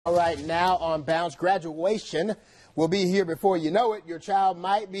All right, now on Bounce, graduation will be here before you know it. Your child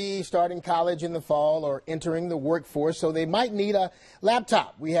might be starting college in the fall or entering the workforce, so they might need a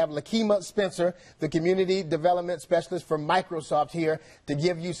laptop. We have Lakema Spencer, the Community Development Specialist from Microsoft, here to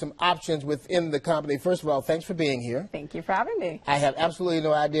give you some options within the company. First of all, thanks for being here. Thank you for having me. I have absolutely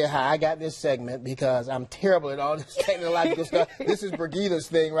no idea how I got this segment because I'm terrible at all this technological stuff. This is Brigida's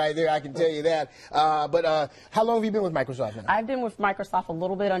thing right there, I can tell you that. But how long have you been with Microsoft now? I've been with Microsoft a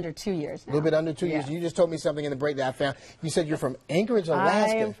little bit under 2 years now. A little bit under 2 years. You just told me something in the break that I found. You said you're from Anchorage,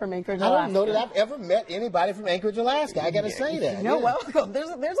 Alaska. I am from Anchorage, Alaska. I don't know Alaska. that I've ever met anybody from Anchorage, Alaska. I got to say that. No, well,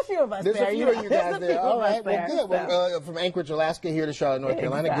 there's a few of us there. There's a few of you guys there. All right, well, good. So. Well, from Anchorage, Alaska, here to Charlotte, North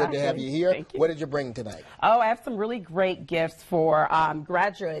Carolina. Exactly. Good to have you here. Thank you. What did you bring tonight? Oh, I have some really great gifts for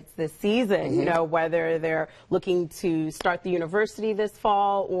graduates this season. You know, whether they're looking to start the university this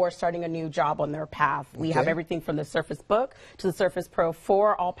fall or starting a new job on their path. We have everything from the Surface Book to the Surface Pro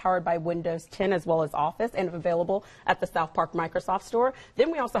 4, all powered by Windows 10 as well as Office, and available at the South Park Microsoft Store.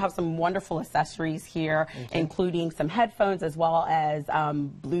 Then we also have some wonderful accessories here, including some headphones as well as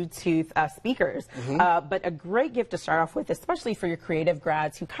Bluetooth speakers. But a great gift to start off with, especially for your creative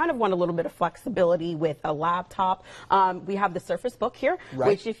grads who kind of want a little bit of flexibility with a laptop. We have the Surface Book here,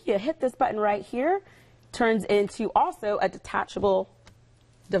 which if you hit this button right here, turns into also a detachable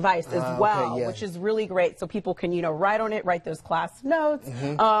device as well, which is really great. So people can, you know, write on it, write those class notes,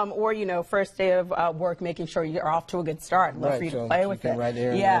 or, you know, first day of work, making sure you're off to a good start. Love for you to play with it. Right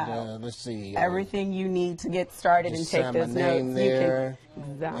there. Yeah. Let's see. Everything you need to get started and take those notes. There.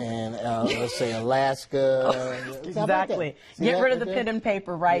 Exactly. And let's say Alaska. Exactly. Get rid of the pen and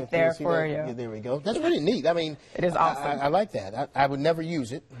paper there for you. Yeah, there we go. That's really neat. I mean, it is awesome. I like that. I would never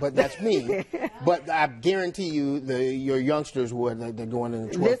use it, but that's me. But I guarantee you, your youngsters would. They're going in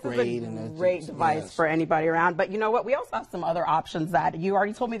the 12th grade. This is a great device for anybody around. But you know what? We also have some other options that you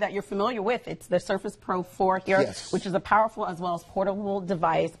already told me that you're familiar with. It's the Surface Pro 4 here, which is a powerful as well as portable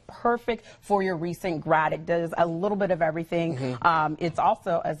device, perfect for your recent grad. It does a little bit of everything. It's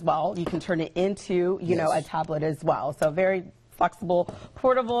also as well, you can turn it into, you know, a tablet as well. So very flexible,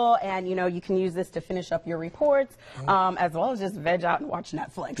 portable, and you know, you can use this to finish up your reports, as well as just veg out and watch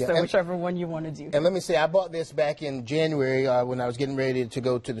Netflix. So whichever one you want to do. And let me say, I bought this back in January when I was getting ready to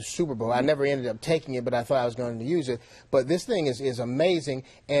go to the Super Bowl. I never ended up taking it, but I thought I was going to use it. But this thing is amazing,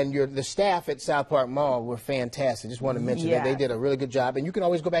 and the staff at South Park Mall were fantastic. Just want to mention that they did a really good job, and you can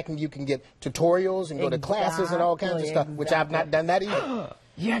always go back and you can get tutorials and go to classes and all kinds of stuff, which I've not done that either.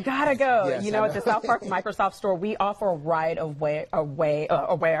 You gotta go. Yes, you know, at the South Park Microsoft Store, we offer a wide array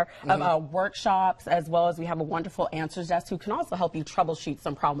of workshops, as well as we have a wonderful answers desk who can also help you troubleshoot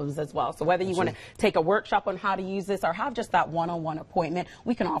some problems as well. So whether you want to take a workshop on how to use this or have just that one-on-one appointment,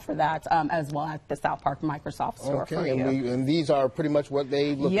 we can offer that as well at the South Park Microsoft Store for you. And these are pretty much what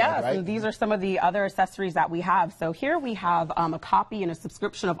they look like, right? So these are some of the other accessories that we have. So here we have a copy and a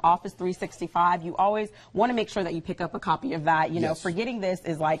subscription of Office 365. You always want to make sure that you pick up a copy of that. You know, forgetting this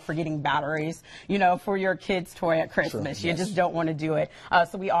is like forgetting batteries, you know, for your kid's toy at Christmas. You just don't want to do it.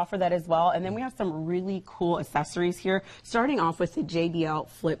 So we offer that as well. And then we have some really cool accessories here, starting off with the JBL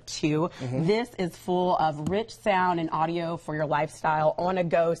Flip 2. This is full of rich sound and audio for your lifestyle on a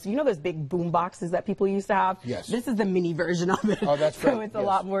go. So you know those big boom boxes that people used to have? This is the mini version of it. Oh, that's great. So it's a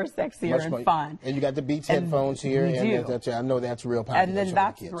lot more sexier and fun. And you got the Beats headphones here. I know that's real popular. And then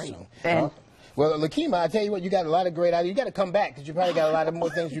that's great. Well, Lakema, I tell you what, you got a lot of great ideas. You got to come back because you probably got a lot of more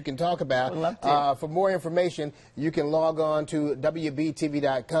things you can talk about. Love to. For more information, you can log on to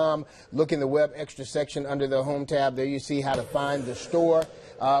WBTV.com. Look in the Web Extra section under the Home tab. There you see how to find the store.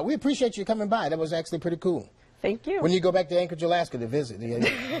 We appreciate you coming by. That was actually pretty cool. Thank you. When you go back to Anchorage, Alaska to visit,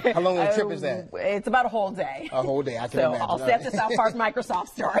 how long of a trip is that? It's about a whole day. A whole day, I can imagine. I'll stay at the South Park Microsoft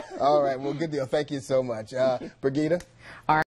Store. All right, well, good deal. Thank you so much. Brigida? All right.